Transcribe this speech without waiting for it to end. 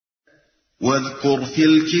واذكر في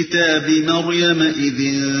الكتاب مريم إذ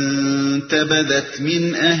انتبذت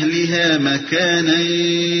من أهلها مكانا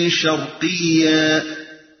شرقيا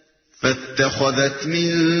فاتخذت من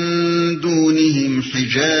دونهم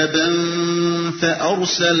حجابا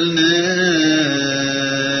فأرسلنا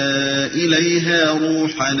إليها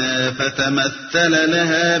روحنا فتمثل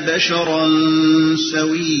لها بشرا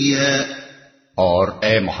سويا۔ اور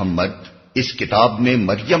اے محمد، اس کتاب میں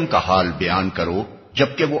مریم کا حال بیان کرو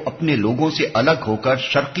جبکہ وہ اپنے لوگوں سے الگ ہو کر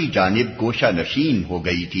شرقی جانب گوشہ نشین ہو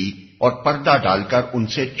گئی تھی اور پردہ ڈال کر ان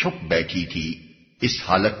سے چھپ بیٹھی تھی۔ اس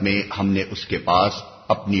حالت میں ہم نے اس کے پاس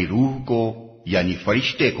اپنی روح کو یعنی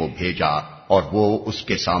فرشتے کو بھیجا اور وہ اس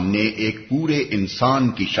کے سامنے ایک پورے انسان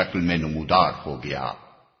کی شکل میں نمودار ہو گیا،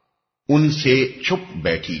 ان سے چھپ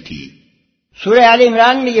بیٹھی تھی۔ سورہ آل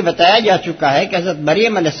عمران میں یہ بتایا جا چکا ہے کہ حضرت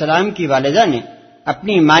مریم علیہ السلام کی والدہ نے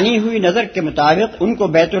اپنی مانی ہوئی نظر کے مطابق ان کو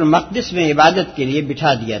بیت المقدس میں عبادت کے لیے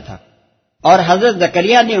بٹھا دیا تھا، اور حضرت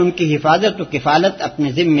زکریا نے ان کی حفاظت و کفالت اپنے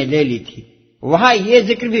ذمے لے لی تھی۔ وہاں یہ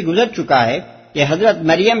ذکر بھی گزر چکا ہے کہ حضرت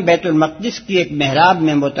مریم بیت المقدس کی ایک محراب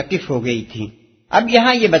میں معتکف ہو گئی تھی۔ اب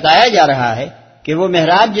یہاں یہ بتایا جا رہا ہے کہ وہ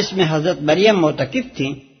محراب جس میں حضرت مریم معتکف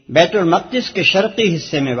تھیں بیت المقدس کے شرقی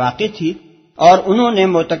حصے میں واقع تھی، اور انہوں نے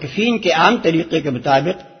معتکفین کے عام طریقے کے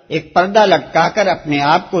مطابق ایک پردہ لٹکا کر اپنے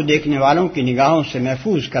آپ کو دیکھنے والوں کی نگاہوں سے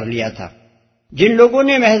محفوظ کر لیا تھا۔ جن لوگوں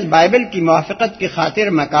نے محض بائبل کی موافقت کی خاطر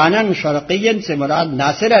مکاناً شرقیاً سے مراد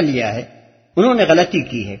ناصرہ لیا ہے، انہوں نے غلطی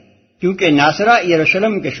کی ہے، کیونکہ ناصرہ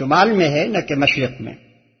یروشلم کے شمال میں ہے نہ کہ مشرق میں۔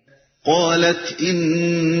 قالت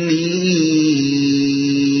انی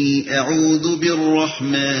اعوذ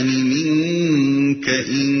بالرحمن منک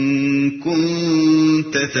ان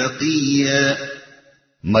کنت تقیا۔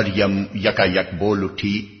 مریم یکا یک بول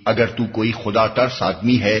اٹھی، اگر تو کوئی خدا ترس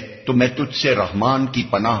آدمی ہے تو میں تجھ سے رحمان کی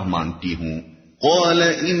پناہ مانگتی ہوں۔ قال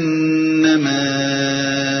انما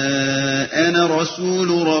انا رسول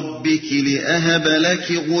ربک لأہب لک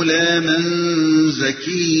غلاما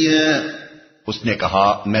زکیا۔ اس نے کہا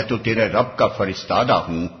میں تو تیرے رب کا فرستادہ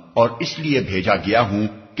ہوں اور اس لیے بھیجا گیا ہوں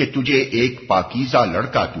کہ تجھے ایک پاکیزہ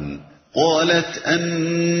لڑکا دوں۔ قالت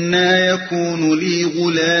أَنَّى يَكُونُ لِي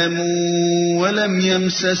غُلَامٌ وَلَمْ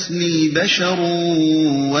يَمْسَسْنِي بَشَرٌ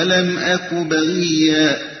وَلَمْ أَكُ بَغِيًّا۔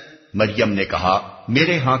 مریم نے کہا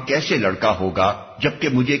میرے ہاں کیسے لڑکا ہوگا جبکہ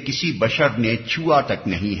مجھے کسی بشر نے چھوا تک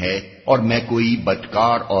نہیں ہے اور میں کوئی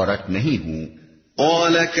بدکار عورت نہیں ہوں۔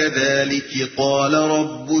 قال كذلك قال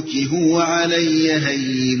ربك هو علي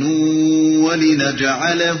هين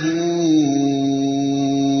ولنجعله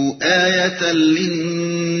آية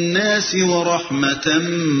للناس ورحمة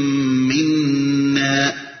منا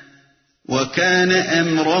وكان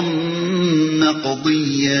أمرا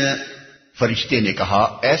مقضيا۔ فرشتے نے کہا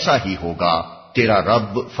ایسا ہی ہوگا، تیرا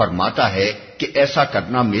رب فرماتا ہے کہ ایسا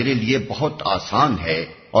کرنا میرے لیے بہت آسان ہے،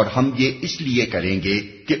 اور ہم یہ اس لیے کریں گے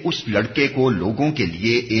کہ اس لڑکے کو لوگوں کے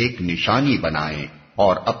لیے ایک نشانی بنائیں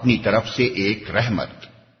اور اپنی طرف سے ایک رحمت،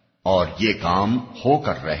 اور یہ کام ہو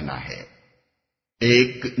کر رہنا ہے،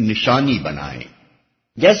 ایک نشانی بنائیں۔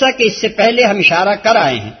 جیسا کہ اس سے پہلے ہم اشارہ کر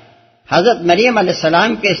آئے ہیں، حضرت مریم علیہ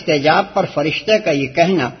السلام کے استجاب پر فرشتے کا یہ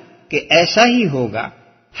کہنا کہ ایسا ہی ہوگا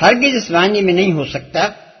ہرگز اس معنی میں نہیں ہو سکتا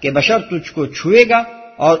کہ بشر تجھ کو چھوئے گا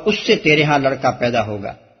اور اس سے تیرے ہاں لڑکا پیدا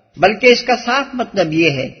ہوگا، بلکہ اس کا صاف مطلب یہ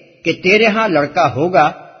ہے کہ تیرے ہاں لڑکا ہوگا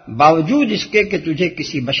باوجود اس کے کہ تجھے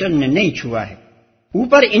کسی بشر نے نہیں چھوا ہے۔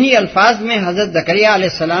 اوپر انہی الفاظ میں حضرت زکریا علیہ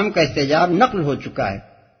السلام کا استجاب نقل ہو چکا ہے،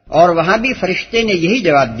 اور وہاں بھی فرشتے نے یہی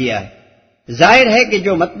جواب دیا ہے۔ ظاہر ہے کہ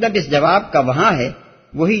جو مطلب اس جواب کا وہاں ہے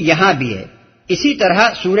وہی یہاں بھی ہے۔ اسی طرح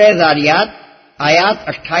سورہ ذاریات آیات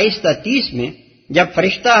 28 تا 30 میں جب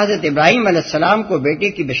فرشتہ حضرت ابراہیم علیہ السلام کو بیٹے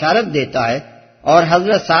کی بشارت دیتا ہے اور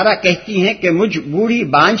حضرت سارہ کہتی ہیں کہ مجھ بوڑھی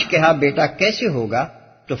بانجھ کے ہاں بیٹا کیسے ہوگا،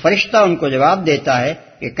 تو فرشتہ ان کو جواب دیتا ہے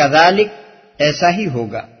کہ کذالک، ایسا ہی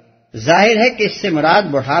ہوگا۔ ظاہر ہے کہ اس سے مراد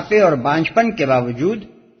بڑھاپے اور بانجھپن کے باوجود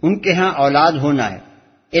ان کے ہاں اولاد ہونا ہے۔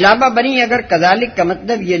 علاوہ بنی اگر کذالک کا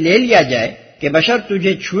مطلب یہ لے لیا جائے کہ بشر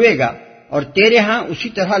تجھے چھوئے گا اور تیرے ہاں اسی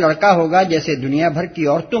طرح لڑکا ہوگا جیسے دنیا بھر کی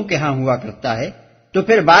عورتوں کے ہاں ہوا کرتا ہے، تو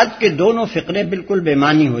پھر بعد کے دونوں فقرے بالکل بے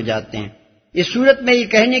معنی ہو جاتے ہیں۔ اس صورت میں یہ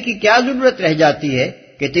کہنے کی کیا ضرورت رہ جاتی ہے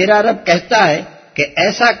کہ تیرا رب کہتا ہے کہ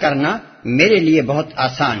ایسا کرنا میرے لیے بہت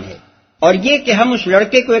آسان ہے، اور یہ کہ ہم اس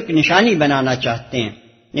لڑکے کو ایک نشانی بنانا چاہتے ہیں۔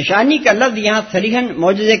 نشانی کا لفظ یہاں صریحاً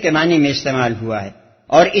معجزے کے معنی میں استعمال ہوا ہے،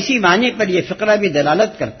 اور اسی معنی پر یہ فقرہ بھی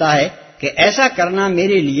دلالت کرتا ہے کہ ایسا کرنا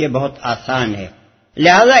میرے لیے بہت آسان ہے۔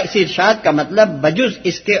 لہذا اس ارشاد کا مطلب بجز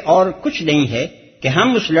اس کے اور کچھ نہیں ہے کہ ہم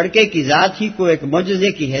اس لڑکے کی ذات ہی کو ایک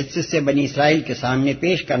معجزے کی حیثیت سے بنی اسرائیل کے سامنے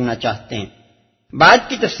پیش کرنا چاہتے ہیں۔ بعد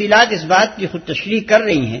کی تفصیلات اس بات کی خود تشریح کر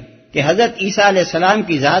رہی ہیں کہ حضرت عیسیٰ علیہ السلام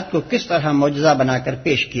کی ذات کو کس طرح معجزہ بنا کر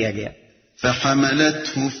پیش کیا گیا۔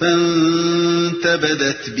 فحملته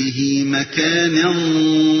فانتبذت به مكانا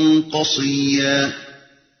قصيا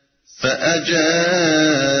فأجاءها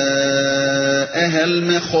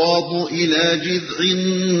المخاض إلى جذع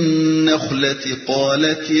النخلة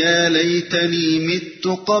قالت يا ليتني مت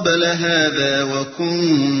قبل هذا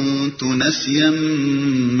وكنت نسيا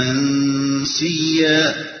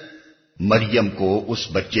منسيا۔ مریم کو اس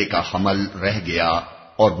بچے کا حمل رہ گیا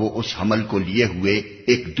اور وہ اس حمل کو لیے ہوئے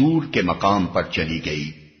ایک دور کے مقام پر چلی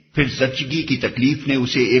گئی۔ پھر زچگی کی تکلیف نے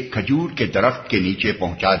اسے ایک کھجور کے درخت کے نیچے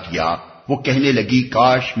پہنچا دیا۔ وہ کہنے لگی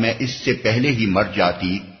کاش میں اس سے پہلے ہی مر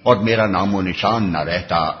جاتی اور میرا نام و نشان نہ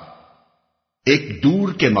رہتا۔ ایک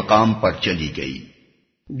دور کے مقام پر چلی گئی۔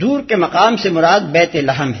 دور کے مقام سے مراد بیت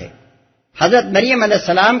لحم ہے۔ حضرت مریم علیہ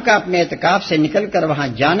السلام کا اپنے اعتکاف سے نکل کر وہاں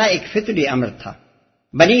جانا ایک فطری امر تھا۔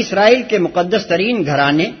 بنی اسرائیل کے مقدس ترین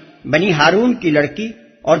گھرانے، بنی ہارون کی لڑکی،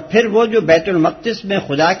 اور پھر وہ جو بیت المقدس میں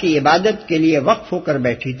خدا کی عبادت کے لیے وقف ہو کر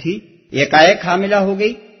بیٹھی تھی، یکایک حاملہ ہو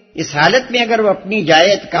گئی۔ اس حالت میں اگر وہ اپنی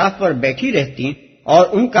جائے اعتکاف پر بیٹھی رہتی اور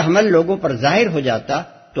ان کا حمل لوگوں پر ظاہر ہو جاتا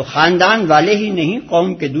تو خاندان والے ہی نہیں،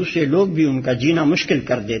 قوم کے دوسرے لوگ بھی ان کا جینا مشکل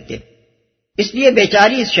کر دیتے۔ اس لیے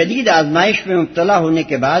بیچاری اس شدید آزمائش میں مبتلا ہونے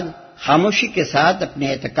کے بعد خاموشی کے ساتھ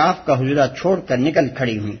اپنے اعتکاف کا حجرہ چھوڑ کر نکل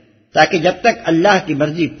کھڑی ہوئی، تاکہ جب تک اللہ کی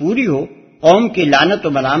مرضی پوری ہو قوم کی لعنت و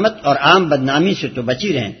ملامت اور عام بدنامی سے تو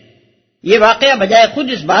بچی رہیں۔ یہ واقعہ بجائے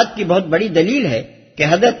خود اس بات کی بہت بڑی دلیل ہے کہ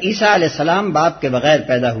حضرت عیسیٰ علیہ السلام باپ کے بغیر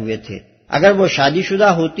پیدا ہوئے تھے۔ اگر وہ شادی شدہ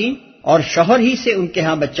ہوتی اور شوہر ہی سے ان کے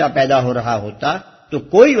ہاں بچہ پیدا ہو رہا ہوتا تو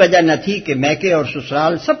کوئی وجہ نہ تھی کہ میکے اور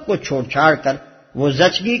سسرال سب کو چھوڑ چھاڑ کر وہ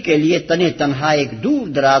زچگی کے لیے تنے تنہا ایک دور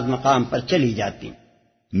دراز مقام پر چلی جاتی۔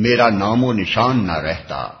 میرا نام و نشان نہ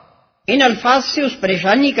رہتا۔ ان الفاظ سے اس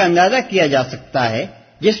پریشانی کا اندازہ کیا جا سکتا ہے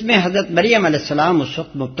جس میں حضرت مریم علیہ السلام اس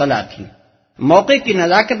وقت مبتلا تھی۔ موقع کی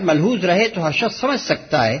نزاکت ملحوظ رہے تو ہر شخص سمجھ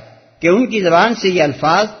سکتا ہے کہ ان کی زبان سے یہ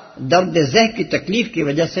الفاظ درد ذہ کی تکلیف کی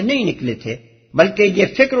وجہ سے نہیں نکلے تھے، بلکہ یہ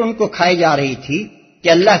فکر ان کو کھائی جا رہی تھی کہ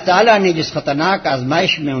اللہ تعالیٰ نے جس خطرناک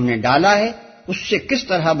آزمائش میں انہیں ڈالا ہے اس سے کس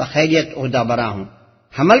طرح بخیریت عہدہ برا ہوں۔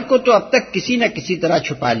 حمل کو تو اب تک کسی نہ کسی طرح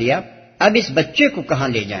چھپا لیا، اب اس بچے کو کہاں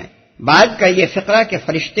لے جائیں؟ بعد کا یہ فقرہ کہ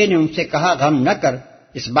فرشتے نے ان سے کہا غم نہ کر،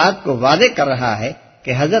 اس بات کو واضح کر رہا ہے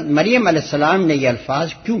کہ حضرت مریم علیہ السلام نے یہ الفاظ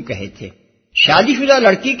کیوں کہے تھے۔ شادی شدہ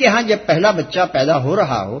لڑکی کے ہاں جب پہلا بچہ پیدا ہو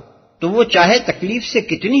رہا ہو تو وہ چاہے تکلیف سے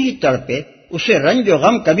کتنی ہی تڑپے، اسے رنج و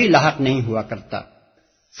غم کبھی لاحق نہیں ہوا کرتا۔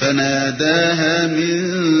 فناداها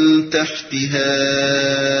من تحتها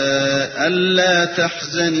ألا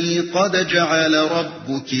تحزني قد جعل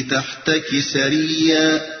ربك تحتك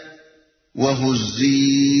سريا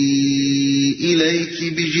وهزي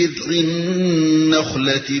إليك بجذع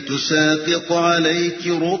النخلة تساقط عليك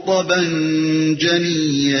رطبا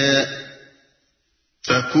جنيا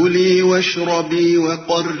فكلي واشربي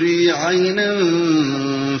وقري عينا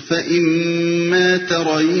فإما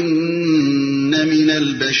ترين من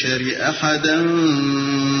البشر أحدا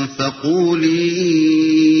فقولي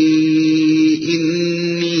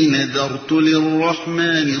إني نذرت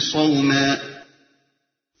للرحمن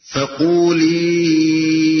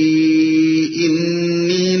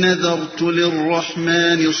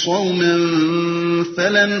صوما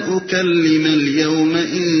فلن أكلم اليوم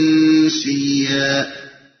إنسيا۔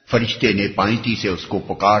 فرشتے نے پائنتی سے اس کو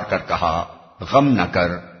پکار کر کہا غم نہ کر،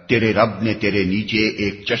 تیرے رب نے تیرے نیچے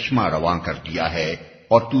ایک چشمہ رواں کر دیا ہے،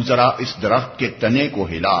 اور تو ذرا اس درخت کے تنے کو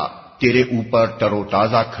ہلا، تیرے اوپر تر و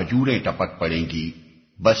تازہ کھجوریں ٹپک پڑیں گی،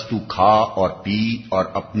 بس تو کھا اور پی اور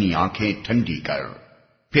اپنی آنکھیں ٹھنڈی کر۔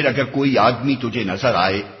 پھر اگر کوئی آدمی تجھے نظر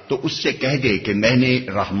آئے تو اس سے کہہ دے کہ میں نے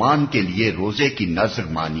رحمان کے لیے روزے کی نذر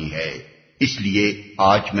مانی ہے، اس لیے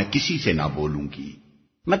آج میں کسی سے نہ بولوں گی۔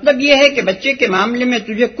 مطلب یہ ہے کہ بچے کے معاملے میں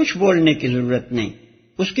تجھے کچھ بولنے کی ضرورت نہیں،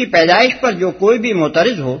 اس کی پیدائش پر جو کوئی بھی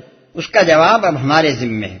معترض ہو اس کا جواب اب ہمارے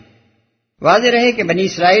ذمے ہے۔ واضح رہے کہ بنی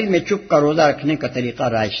اسرائیل میں چپ کا روزہ رکھنے کا طریقہ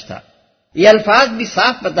رائج تھا۔ یہ الفاظ بھی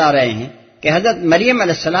صاف بتا رہے ہیں کہ حضرت مریم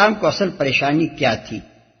علیہ السلام کو اصل پریشانی کیا تھی۔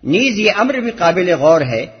 نیز یہ امر بھی قابل غور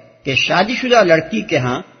ہے کہ شادی شدہ لڑکی کے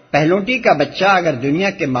ہاں پہلوٹی کا بچہ اگر دنیا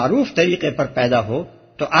کے معروف طریقے پر پیدا ہو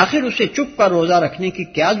تو آخر اسے چپ کا روزہ رکھنے کی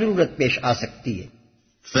کیا ضرورت پیش آ سکتی ہے؟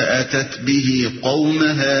 فأتت به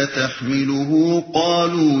قومها تحمله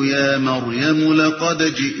قالوا يا مريم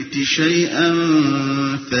لقد جئت شيئا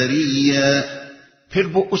فريا۔ پھر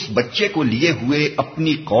وہ اس بچے کو لیے ہوئے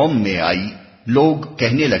اپنی قوم میں آئی، لوگ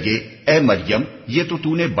کہنے لگے اے مریم یہ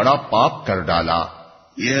تو نے بڑا پاپ کر ڈالا۔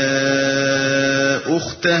 يا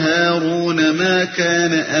أخت هارون ما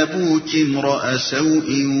كان أبوك امرأ سوء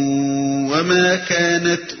وما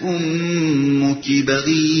كانت أمك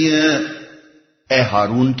بغيا۔ اے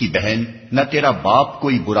ہارون کی بہن، نہ تیرا باپ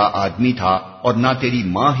کوئی برا آدمی تھا اور نہ تیری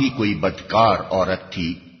ماں ہی کوئی بدکار عورت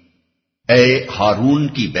تھی۔ اے ہارون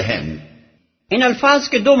کی بہن۔ ان الفاظ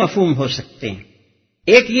کے دو مفہوم ہو سکتے ہیں،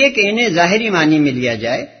 ایک یہ کہ انہیں ظاہری معنی میں لیا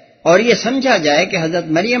جائے اور یہ سمجھا جائے کہ حضرت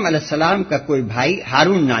مریم علیہ السلام کا کوئی بھائی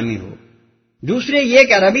ہارون نامی ہو، دوسرے یہ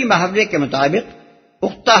کہ عربی محاورے کے مطابق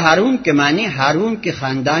اختہ ہارون کے معنی ہارون کے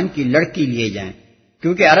خاندان کی لڑکی لیے جائیں،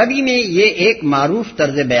 کیونکہ عربی میں یہ ایک معروف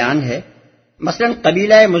طرز بیان ہے۔ مثلا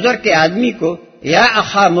قبیلہ مضر کے آدمی کو یا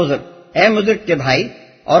اخا مضر، اے مضر کے بھائی،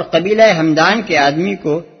 اور قبیلہ ہمدان کے آدمی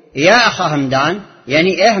کو یا اخا ہمدان،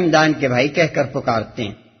 یعنی اے ہمدان کے بھائی کہہ کر پکارتے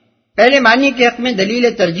ہیں۔ پہلے معنی کے حق میں دلیل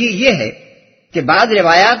ترجیح یہ ہے کہ بعض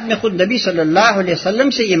روایات میں خود نبی صلی اللہ علیہ وسلم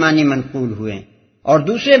سے یہ معنی منقول ہوئے ہیں، اور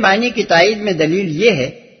دوسرے معنی کی تائید میں دلیل یہ ہے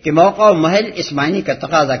کہ موقع و محل اس معنی کا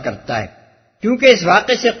تقاضا کرتا ہے، کیونکہ اس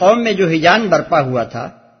واقعے سے قوم میں جو ہیجان برپا ہوا تھا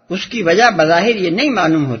اس کی وجہ بظاہر یہ نہیں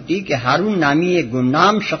معلوم ہوتی کہ ہارون نامی ایک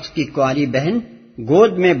گمنام شخص کی کنواری بہن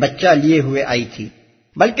گود میں بچہ لیے ہوئے آئی تھی،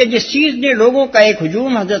 بلکہ جس چیز نے لوگوں کا ایک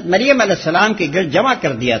ہجوم حضرت مریم علیہ السلام کے گرد جمع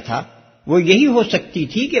کر دیا تھا وہ یہی ہو سکتی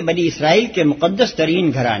تھی کہ بنی اسرائیل کے مقدس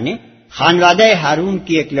ترین گھرانے خانوادہ ہارون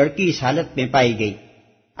کی ایک لڑکی اس حالت میں پائی گئی۔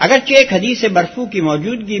 اگرچہ ایک حدیث مرفوع کی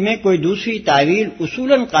موجودگی میں کوئی دوسری تعویل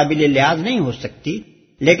اصولاً قابل لحاظ نہیں ہو سکتی،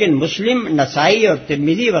 لیکن مسلم، نسائی اور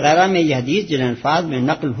ترمذی وغیرہ میں یہ حدیث جن الفاظ میں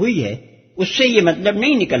نقل ہوئی ہے اس سے یہ مطلب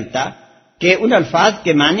نہیں نکلتا کہ ان الفاظ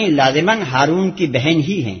کے معنی لازماً ہارون کی بہن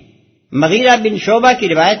ہی ہیں۔ مغیرہ بن شعبہ کی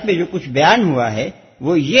روایت میں جو کچھ بیان ہوا ہے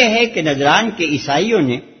وہ یہ ہے کہ نجران کے عیسائیوں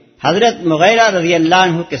نے حضرت مغیرہ رضی اللہ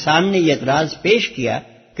عنہ کے سامنے یہ اعتراض پیش کیا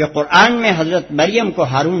کہ قرآن میں حضرت مریم کو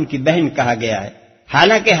ہارون کی بہن کہا گیا ہے،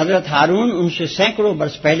 حالانکہ حضرت ہارون ان سے سینکڑوں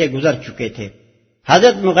برس پہلے گزر چکے تھے۔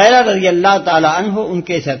 حضرت مغیرہ رضی اللہ تعالی عنہ ان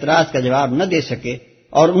کے اس اعتراض کا جواب نہ دے سکے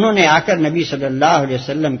اور انہوں نے آ کر نبی صلی اللہ علیہ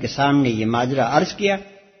وسلم کے سامنے یہ ماجرا عرض کیا۔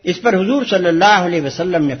 اس پر حضور صلی اللہ علیہ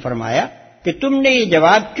وسلم نے فرمایا کہ تم نے یہ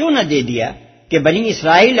جواب کیوں نہ دے دیا کہ بنی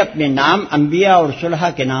اسرائیل اپنے نام انبیاء اور صلحاء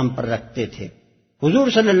کے نام پر رکھتے تھے۔ حضور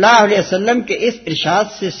صلی اللہ علیہ وسلم کے اس ارشاد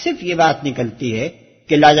سے صرف یہ بات نکلتی ہے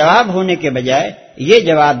کہ لاجواب ہونے کے بجائے یہ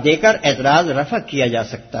جواب دے کر اعتراض رفع کیا جا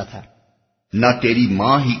سکتا تھا۔ نہ تیری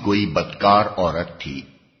ماں ہی کوئی بدکار عورت تھی۔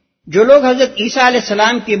 جو لوگ حضرت عیسیٰ علیہ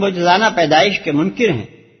السلام کی معجزانہ پیدائش کے منکر ہیں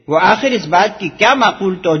وہ آخر اس بات کی کیا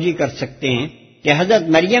معقول توجیہ کر سکتے ہیں کہ حضرت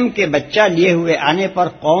مریم کے بچہ لیے ہوئے آنے پر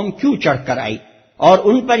قوم کیوں چڑھ کر آئی اور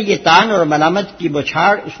ان پر یہ تان اور ملامت کی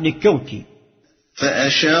بوچھاڑ اس نے کیوں کی؟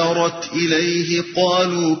 فأشارت إليه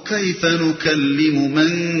قالوا كيف نكلم من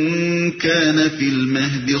كان في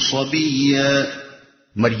المهد صبيا۔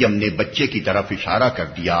 مریم نے بچے کی طرف اشارہ کر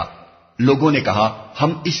دیا۔ لوگوں نے کہا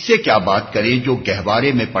ہم اس سے کیا بات کریں جو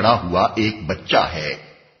گہوارے میں پڑا ہوا ایک بچہ ہے۔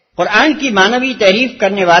 قرآن کی معنوی تحریف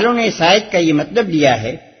کرنے والوں نے اس آیت کا یہ مطلب لیا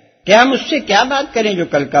ہے کہ ہم اس سے کیا بات کریں جو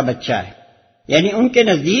کل کا بچہ ہے، یعنی ان کے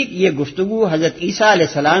نزدیک یہ گفتگو حضرت عیسیٰ علیہ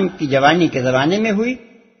السلام کی جوانی کے زمانے میں ہوئی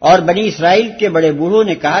اور بنی اسرائیل کے بڑے بوڑھوں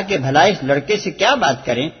نے کہا کہ بھلا اس لڑکے سے کیا بات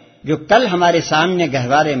کریں جو کل ہمارے سامنے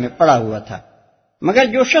گہوارے میں پڑا ہوا تھا۔ مگر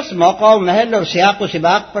جو شخص موقع و محل اور سیاق و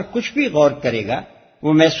سباق پر کچھ بھی غور کرے گا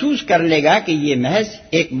وہ محسوس کر لے گا کہ یہ محض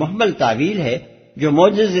ایک محمل تعویل ہے جو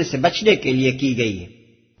معجزے سے بچنے کے لیے کی گئی ہے،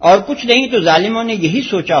 اور کچھ نہیں تو ظالموں نے یہی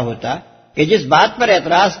سوچا ہوتا کہ جس بات پر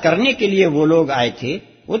اعتراض کرنے کے لیے وہ لوگ آئے تھے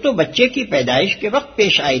وہ تو بچے کی پیدائش کے وقت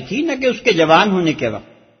پیش آئی تھی نہ کہ اس کے جوان ہونے کے وقت۔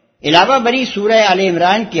 علاوہ بری سورہ آل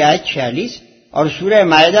عمران کی آیت 46 اور سورہ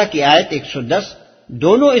مائدہ کی آیت 110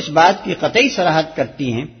 دونوں اس بات کی قطعی صراحت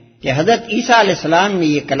کرتی ہیں کہ حضرت عیسیٰ علیہ السلام نے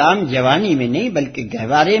یہ کلام جوانی میں نہیں بلکہ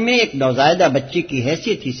گہوارے میں ایک نوزائیدہ بچے کی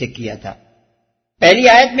حیثیت ہی سے کیا تھا۔ پہلی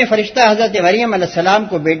آیت میں فرشتہ حضرت مریم علیہ السلام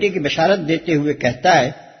کو بیٹے کی بشارت دیتے ہوئے کہتا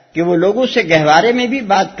ہے کہ وہ لوگوں سے گہوارے میں بھی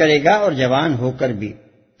بات کرے گا اور جوان ہو کر بھی۔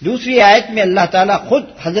 دوسری آیت میں اللہ تعالیٰ خود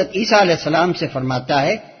حضرت عیسیٰ علیہ السلام سے فرماتا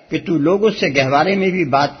ہے کہ تو لوگوں سے گہوارے میں بھی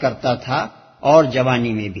بات کرتا تھا اور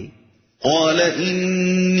جوانی میں بھی۔ قال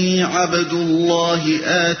إني عبد الله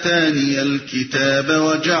آتاني الكتاب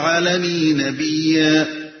وجعلني نبيا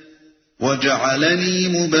وجعلني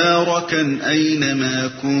مباركا أينما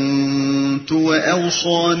كنت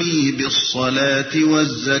وأوصاني بالصلاة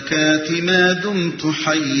والزكاة ما دمت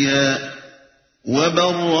حيا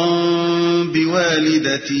وبرا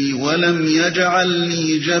بوالدتي ولم يجعلني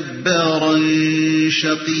جبارا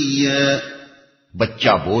شقيا۔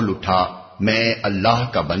 بچہ بول اٹھا میں اللہ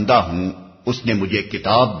کا بندہ ہوں، اس نے مجھے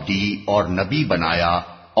کتاب دی اور نبی بنایا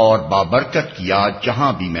اور بابرکت کیا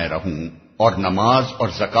جہاں بھی میں رہوں، اور نماز اور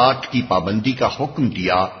زکوٰۃ کی پابندی کا حکم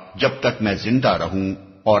دیا جب تک میں زندہ رہوں،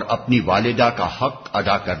 اور اپنی والدہ کا حق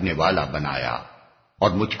ادا کرنے والا بنایا،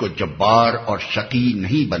 اور مجھ کو جبار اور شقی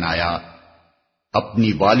نہیں بنایا،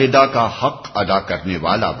 اپنی والدہ کا حق ادا کرنے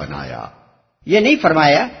والا بنایا۔ یہ نہیں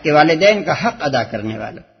فرمایا کہ والدین کا حق ادا کرنے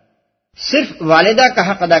والا، صرف والدہ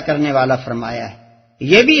کا حق ادا کرنے والا فرمایا ہے۔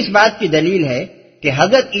 یہ بھی اس بات کی دلیل ہے کہ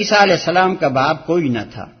حضرت عیسیٰ علیہ السلام کا باپ کوئی نہ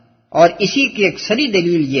تھا، اور اسی کی ایک سری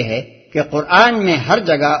دلیل یہ ہے کہ قرآن میں ہر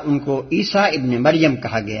جگہ ان کو عیسیٰ ابن مریم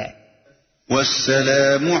کہا گیا ہے۔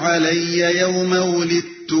 والسلام علی یوم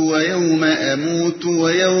ولدت ویوم اموت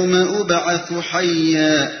ویوم ابعث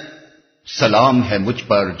حیا، سلام ہے مجھ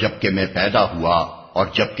پر جب کہ میں پیدا ہوا اور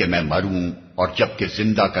جب کہ میں مروں اور جب کہ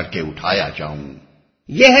زندہ کر کے اٹھایا جاؤں۔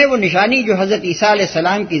 یہ ہے وہ نشانی جو حضرت عیسیٰ علیہ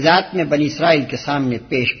السلام کی ذات میں بنی اسرائیل کے سامنے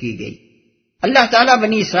پیش کی گئی۔ اللہ تعالیٰ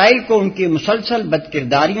بنی اسرائیل کو ان کی مسلسل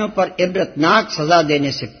بدکرداریوں پر عبرتناک سزا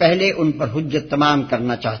دینے سے پہلے ان پر حجت تمام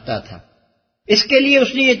کرنا چاہتا تھا۔ اس کے لیے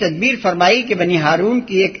اس نے یہ تدبیر فرمائی کہ بنی ہارون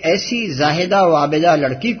کی ایک ایسی زاہدہ و عابدہ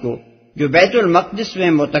لڑکی کو جو بیت المقدس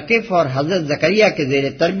میں معتکف اور حضرت زکریا کے زیر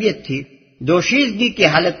تربیت تھی، دوشیزگی کی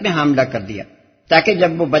حالت میں حاملہ کر دیا، تاکہ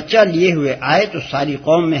جب وہ بچہ لیے ہوئے آئے تو ساری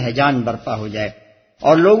قوم میں ہیجان برپا ہو جائے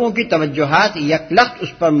اور لوگوں کی توجہات یکلخت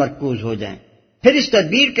اس پر مرکوز ہو جائیں۔ پھر اس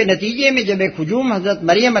تدبیر کے نتیجے میں جب ایک ہجوم حضرت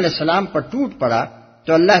مریم علیہ السلام پر ٹوٹ پڑا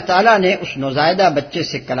تو اللہ تعالیٰ نے اس نوزائیدہ بچے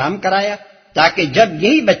سے کلام کرایا، تاکہ جب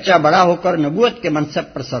یہی بچہ بڑا ہو کر نبوت کے منصب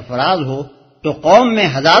پر سرفراز ہو تو قوم میں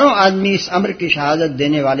ہزاروں آدمی اس امر کی شہادت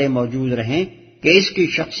دینے والے موجود رہیں کہ اس کی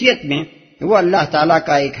شخصیت میں وہ اللہ تعالیٰ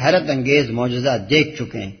کا ایک حیرت انگیز معجزہ دیکھ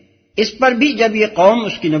چکے ہیں۔ اس پر بھی جب یہ قوم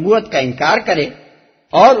اس کی نبوت کا انکار کرے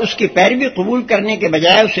اور اس کی پیروی قبول کرنے کے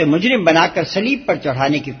بجائے اسے مجرم بنا کر صلیب پر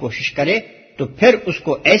چڑھانے کی کوشش کرے تو پھر اس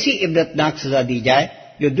کو ایسی عبرتناک سزا دی جائے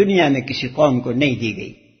جو دنیا میں کسی قوم کو نہیں دی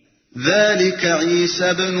گئی۔ ذلك عيسى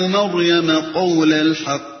ابن مريم قول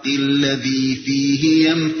الحق الذي فيه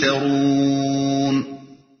يمترون،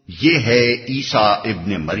 یہ ہے عیسیٰ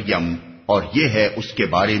ابن مریم اور یہ ہے اس کے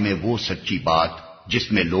بارے میں وہ سچی بات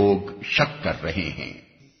جس میں لوگ شک کر رہے ہیں۔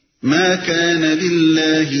 ما كان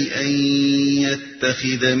لله ان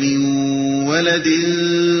يتخذ من ولد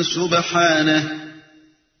سبحانه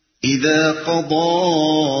اذا قضى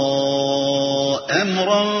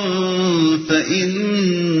امرا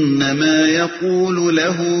فانما يقول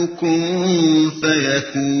له كن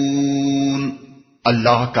فيكون،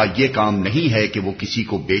 اللہ کا یہ کام نہیں ہے کہ وہ کسی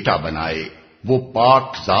کو بیٹا بنائے، وہ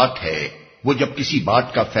پاک ذات ہے، وہ جب کسی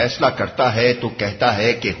بات کا فیصلہ کرتا ہے تو کہتا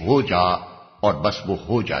ہے کہ ہو جا اور بس وہ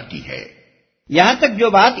ہو جاتی ہے۔ یہاں تک جو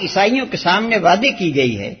بات عیسائیوں کے سامنے وعدے کی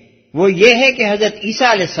گئی ہے وہ یہ ہے کہ حضرت عیسیٰ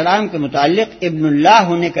علیہ السلام کے متعلق ابن اللہ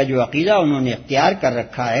ہونے کا جو عقیدہ انہوں نے اختیار کر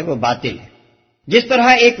رکھا ہے وہ باطل ہے۔ جس طرح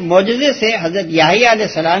ایک معجزے سے حضرت یحییٰ علیہ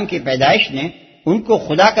السلام کی پیدائش نے ان کو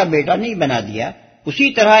خدا کا بیٹا نہیں بنا دیا،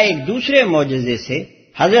 اسی طرح ایک دوسرے معجزے سے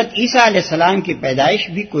حضرت عیسیٰ علیہ السلام کی پیدائش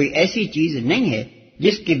بھی کوئی ایسی چیز نہیں ہے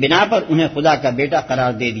جس کی بنا پر انہیں خدا کا بیٹا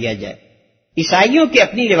قرار دے دیا جائے۔ عیسائیوں کی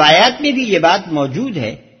اپنی روایات میں بھی یہ بات موجود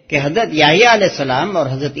ہے کہ حضرت یحییٰ علیہ السلام اور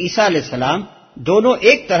حضرت عیسیٰ علیہ السلام دونوں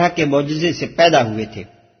ایک طرح کے معجزے سے پیدا ہوئے تھے۔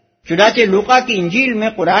 چنانچہ لوقا کی انجیل میں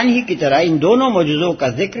قرآن ہی کی طرح ان دونوں معجزوں کا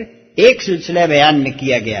ذکر ایک سلسلہ بیان میں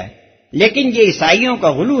کیا گیا ہے، لیکن یہ عیسائیوں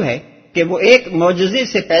کا غلو ہے کہ وہ ایک معجزے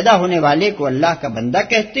سے پیدا ہونے والے کو اللہ کا بندہ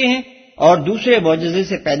کہتے ہیں اور دوسرے معجزے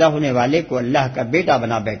سے پیدا ہونے والے کو اللہ کا بیٹا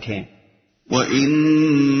بنا بیٹھے ہیں۔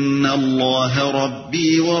 وَإِنَّ اللَّهَ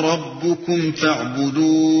رَبِّي وَرَبُّكُمْ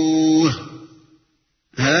فَاعْبُدُوهُ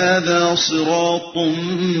هَذَا صِرَاطٌ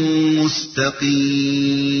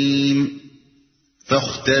مُسْتَقِيمٌ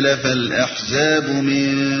فَاخْتَلَفَ الْأَحْزَابُ مِنْ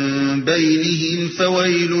بَيْنِهِمْ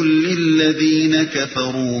فَوَيْلٌ لِلَّذِينَ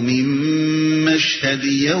كَفَرُوا مِنْ مَشْهَدِ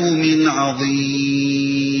يَوْمٍ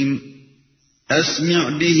عَظِيمٍ أَسْمِعْ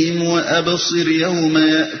بِهِمْ وَأَبْصِرْ يَوْمَ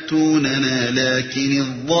يَأْتُونَنَا لَكِنِ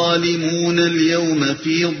الظَّالِمُونَ الْيَوْمَ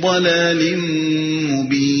فِي ضَلَالٍ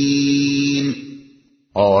مُبِينٍ۔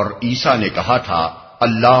 اور عیسیٰ نے کہا تھا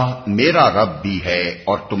اللہ میرا رب بھی ہے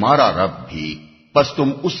اور تمہارا رب بھی، بس تم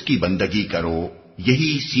اس کی بندگی کرو،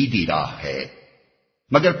 یہی سیدھی راہ ہے۔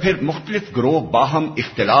 مگر پھر مختلف گروہ باہم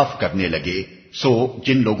اختلاف کرنے لگے، سو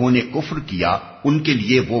جن لوگوں نے کفر کیا ان کے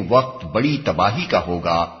لیے وہ وقت بڑی تباہی کا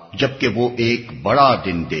ہوگا جبکہ وہ ایک بڑا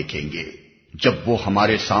دن دیکھیں گے جب وہ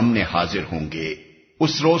ہمارے سامنے حاضر ہوں گے۔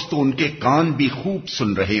 اس روز تو ان کے کان بھی خوب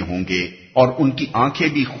سن رہے ہوں گے اور ان کی آنکھیں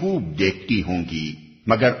بھی خوب دیکھتی ہوں گی،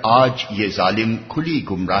 مگر آج یہ ظالم کھلی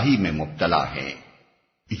گمراہی میں مبتلا ہیں۔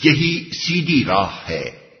 یہی سیدھی راہ ہے۔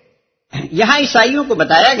 یہاں عیسائیوں کو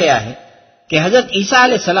بتایا گیا ہے کہ حضرت عیسیٰ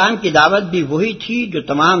علیہ السلام کی دعوت بھی وہی تھی جو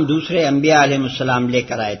تمام دوسرے انبیاء علیہ السلام لے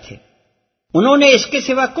کر آئے تھے۔ انہوں نے اس کے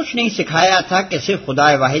سوا کچھ نہیں سکھایا تھا کہ صرف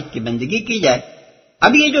خدا واحد کی بندگی کی جائے۔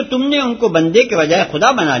 اب یہ جو تم نے ان کو بندے کے بجائے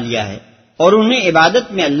خدا بنا لیا ہے اور انہیں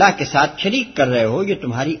عبادت میں اللہ کے ساتھ شریک کر رہے ہو، یہ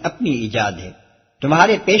تمہاری اپنی ایجاد ہے،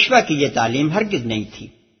 تمہارے پیشوا کی یہ تعلیم ہرگز نہیں تھی۔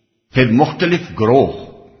 پھر مختلف گروہ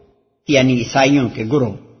یعنی عیسائیوں کے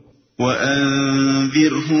گروہ۔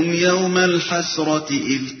 وَأَنذِرْهُمْ يَوْمَ الْحَسْرَةِ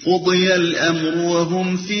إِذْ قُضِيَ الْأَمْرُ وَهُمْ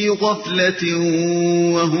فِي غَفْلَةٍ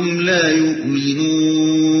وَهُمْ لَا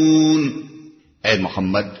يُؤْمِنُونَ۔ اے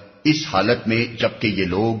محمد، اس حالت میں جبکہ یہ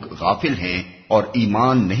لوگ غافل ہیں اور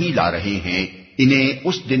ایمان نہیں لا رہے ہیں، انہیں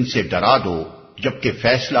اس دن سے ڈرا دو جبکہ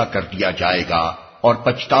فیصلہ کر دیا جائے گا اور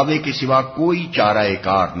پچھتاوے کے سوا کوئی چارہ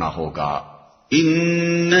کار نہ ہوگا۔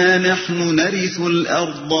 إِنَّا نَحْنُ نَرِثُ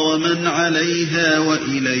الْأَرْضَ وَمَنْ عَلَيْهَا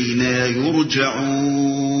وَإِلَيْنَا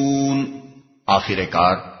يُرْجَعُونَ۔ آخر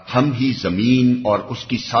کار ہم ہی زمین اور اس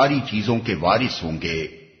کی ساری چیزوں کے وارث ہوں گے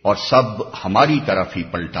اور سب ہماری طرف ہی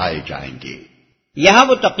پلٹائے جائیں گے۔ یہاں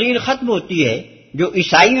وہ تقریر ختم ہوتی ہے جو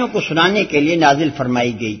عیسائیوں کو سنانے کے لیے نازل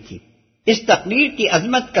فرمائی گئی تھی۔ اس تقریر کی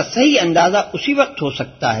عظمت کا صحیح اندازہ اسی وقت ہو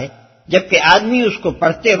سکتا ہے جبکہ آدمی اس کو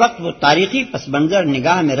پڑھتے وقت وہ تاریخی پس منظر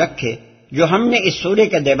نگاہ میں رکھے جو ہم نے اس سورے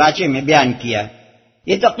کے دیباچے میں بیان کیا ہے۔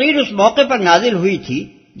 یہ تقریر اس موقع پر نازل ہوئی تھی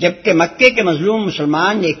جبکہ مکے کے مظلوم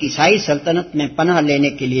مسلمان ایک عیسائی سلطنت میں پناہ لینے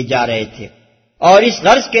کے لیے جا رہے تھے، اور اس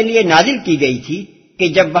غرض کے لیے نازل کی گئی تھی کہ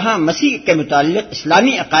جب وہاں مسیح کے متعلق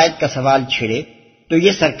اسلامی عقائد کا سوال چھڑے تو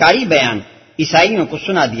یہ سرکاری بیان عیسائیوں کو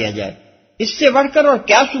سنا دیا جائے۔ اس سے بڑھ کر اور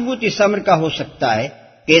کیا ثبوت اس امر کا ہو سکتا ہے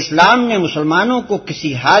کہ اسلام نے مسلمانوں کو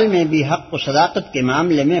کسی حال میں بھی حق و صداقت کے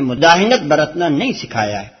معاملے میں مداہنت برتنا نہیں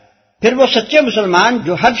سکھایا ہے۔ پھر وہ سچے مسلمان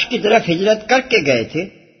جو حبش کی طرف ہجرت کر کے گئے تھے،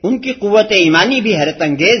 ان کی قوت ایمانی بھی حیرت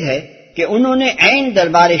انگیز ہے کہ انہوں نے عین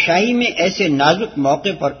دربار شاہی میں ایسے نازک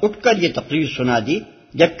موقع پر اٹھ کر یہ تقریر سنا دی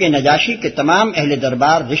جبکہ نجاشی کے تمام اہل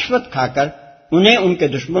دربار رشوت کھا کر انہیں ان کے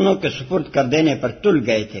دشمنوں کے سپرد کر دینے پر تل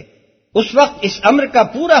گئے تھے۔ اس وقت اس امر کا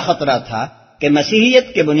پورا خطرہ تھا کہ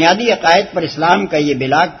مسیحیت کے بنیادی عقائد پر اسلام کا یہ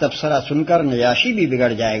بلاگ تبصرہ سن کر نجاشی بھی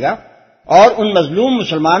بگڑ جائے گا اور ان مظلوم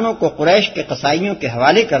مسلمانوں کو قریش کے قصائیوں کے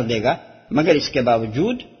حوالے کر دے گا، مگر اس کے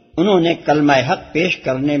باوجود انہوں نے کلمہ حق پیش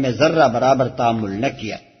کرنے میں ذرہ برابر تامل نہ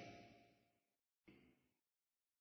کیا۔